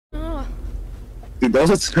Dude, that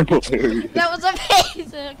was so hilarious. That was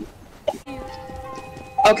amazing.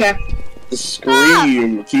 Okay. The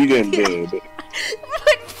scream Keegan did. When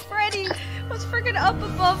Freddy was freaking up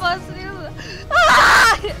above us and he was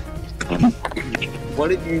ah! Why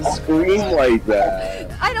did you scream like that?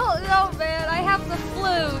 I don't know, man. I have the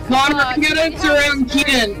flu. Come on, we're gonna surround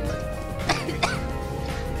Keaton.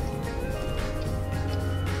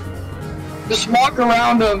 Just walk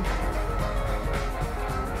around him.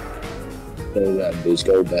 Go bad bitch,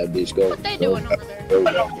 go bad bitch, go. What they doing over there? Go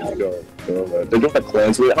bad bitch, go. They're doing a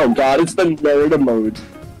clans with. Oh god, it's the nerd emoji.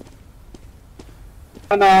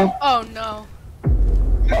 Oh no. Oh no.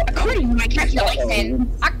 According to my calculations.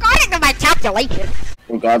 According to my calculation.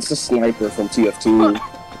 Oh god, it's the sniper from TF2.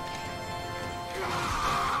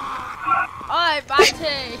 Alright,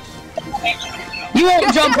 Bate. You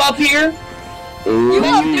won't jump up here. You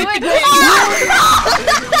won't do it.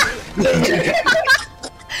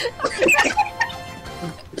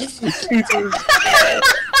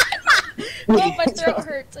 Oh, my throat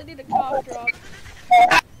hurts. I need a cough drop.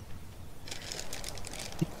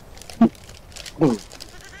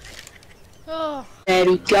 Oh.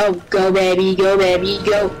 Baby, go, go, baby, go, baby,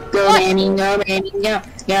 go, go, baby, no, baby, no,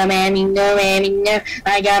 go, baby, no, baby, no.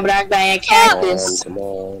 I got blocked by a cactus. Come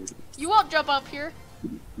on. You won't jump up here.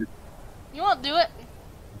 You won't do it.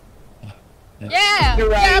 Yeah, You're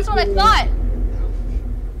right. yeah, that's what I thought.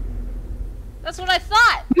 That's what I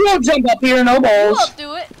thought. You won't jump up here, no You balls. won't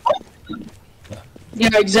do it. Yeah,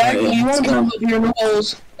 exactly. You won't jump up here, no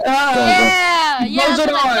balls. Yeah, yeah, Close that's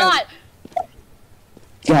it what I on. thought.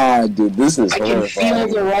 God, dude, this is I can feel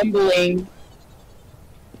horrifying. the rumbling. You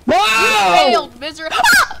Wow! failed, misery.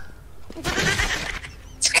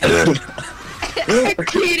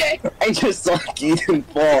 Keaton! I just saw Keaton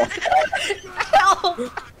fall.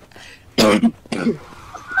 Help!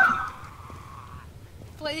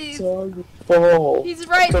 Please. Fall. He's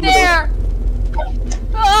right there.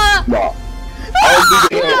 Ah! No.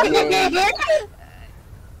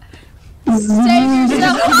 Save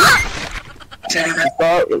yourself. There's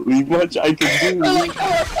not really much I can do. Oh my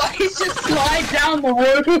god, I just slide down the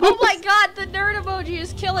roof. Oh my god, the nerd emoji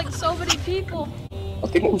is killing so many people. I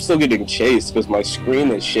think I'm still getting chased because my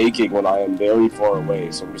screen is shaking when I am very far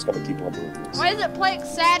away, so I'm just gonna keep on doing this. Why is it playing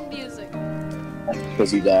sad music?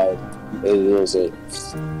 Because he died. It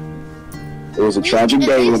was a tragic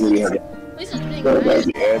day when we had At least it's being the nice.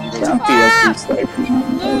 TFC sniper.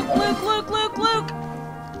 Luke!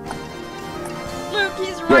 Luke,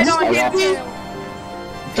 he's right Yes, on I your got tail.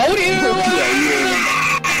 Told you!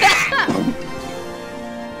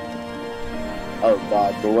 Oh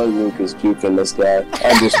god, the way Luke is juking this guy.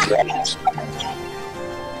 I just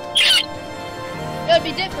It would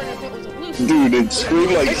be different if it was a Luke. dude, it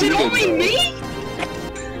screamed like Is it Keaton, only bro. me?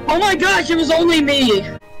 Oh my gosh, it was only me!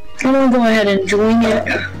 I'm gonna go ahead and join it.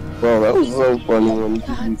 Bro, that was so funny when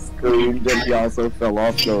he screamed and he also fell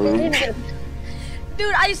off the roof.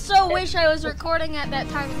 Dude, I so wish I was recording at that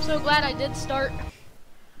time. I'm so glad I did start.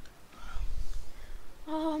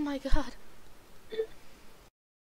 Oh my god.